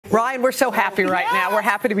Ryan, we're so happy right now. We're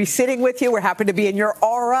happy to be sitting with you. We're happy to be in your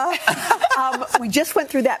aura. We just went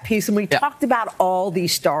through that piece, and we talked about all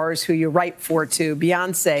these stars who you write for, too.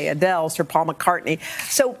 Beyonce, Adele, Sir Paul McCartney.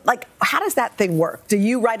 So, like, how does that thing work? Do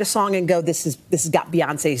you write a song and go, this has got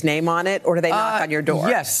Beyonce's name on it, or do they knock on your door?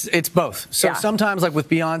 Yes, it's both. So sometimes, like with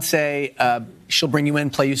Beyonce, she'll bring you in,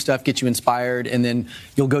 play you stuff, get you inspired, and then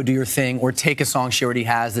you'll go do your thing or take a song she already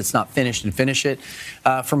has that's not finished and finish it.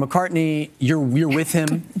 For McCartney, you're with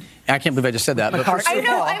him. I can't believe I just said that. But for Sir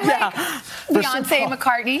Paul, I'm like Beyonce,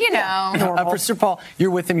 McCartney, you know. For Sir Paul,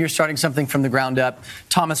 you're with him. You're starting something from the ground up.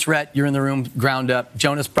 Thomas Rhett, you're in the room, ground up.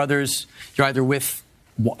 Jonas Brothers, you're either with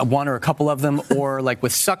one or a couple of them, or like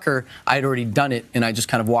with Sucker, I had already done it, and I just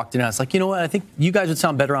kind of walked in. And I was like, you know what? I think you guys would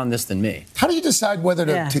sound better on this than me. How do you decide whether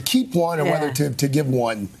to keep one or whether to give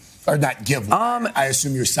one? Or not give one. I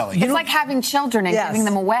assume you're selling. It's like having children and giving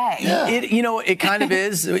them away. Yeah. It kind of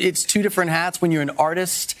is. It's two different hats. When you're an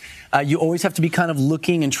artist, you always have to be kind of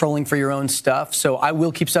looking and trolling for your own stuff. So I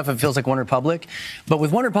will keep stuff if it feels like OneRepublic. But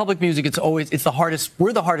with OneRepublic music, it's the hardest.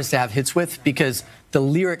 We're the hardest to have hits with because the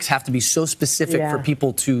lyrics have to be so specific for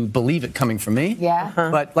people to believe it coming from me. Yeah.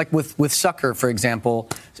 But like with Sucker, for example,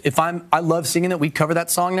 I love singing it. We cover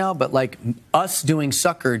that song now, but like us doing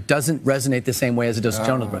Sucker doesn't resonate the same way as it does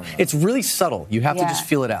Jonas Brothers. It's really subtle. You have to just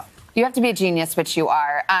feel it out. You have to be a genius, which you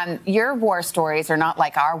are. Your war stories are not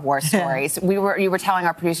like our war stories. You were telling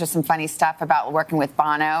our producer some funny stuff about working with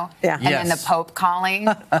Bono and then the Pope calling.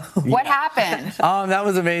 What happened? That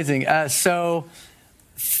was amazing. So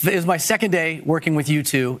it was my second day working with you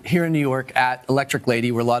two here in New York at Electric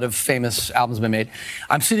Lady, where a lot of famous albums have been made.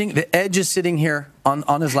 The Edge is sitting here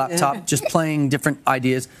on his laptop, just playing different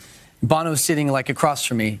ideas. Bono's sitting like across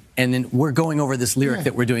from me, and then we're going over this lyric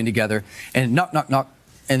that we're doing together. And knock, knock, knock.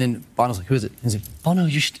 And then Bono's like, who is it? He's like, Bono,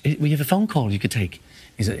 we have a phone call you could take.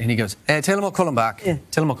 And he goes, tell him I'll call him back.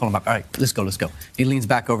 Tell him I'll call him back. All right, let's go. He leans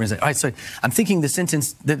back over and says, all right, so I'm thinking the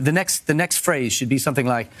sentence, the next phrase should be something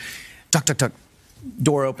like, tuck, tuck, tuck.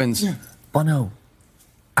 Door opens. Bono,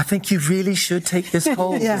 I think you really should take this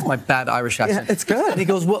call. That's my bad Irish accent. It's good. And he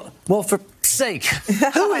goes, well, for sake,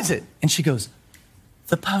 who is it? And she goes,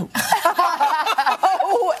 the Pope.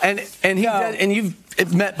 And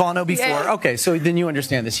you've met Bono before. Okay, so then you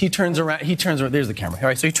understand this. He turns around. There's the camera. All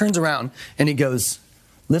right, so he turns around and he goes,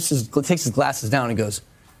 takes his glasses down and goes,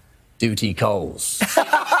 duty calls.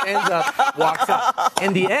 Stands up, walks up,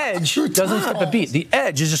 and the Edge doesn't skip a beat. The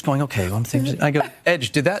Edge is just going, okay, one thing. I go,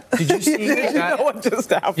 Edge, did you see that? You know what just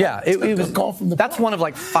happened? Yeah, that's one of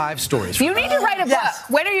like 5 stories. You need to write a book.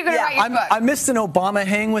 When are you going to write your book? I missed an Obama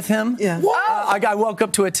hang with him. I woke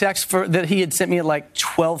up to a text that he had sent me at like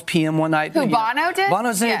 12 p.m. one night. Who, Bono did?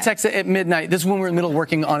 Bono sent me a text at midnight. This is when we were in the middle of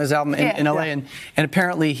working on his album in L.A. And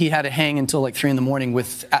apparently he had a hang until like 3 in the morning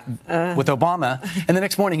with Obama. And the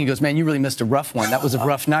next morning he goes, man, you really missed a rough one. That was a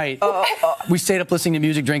rough night. We stayed up listening to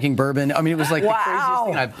music, drinking bourbon. I mean, it was like the craziest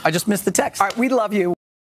thing. I just missed the text. All right, we love you.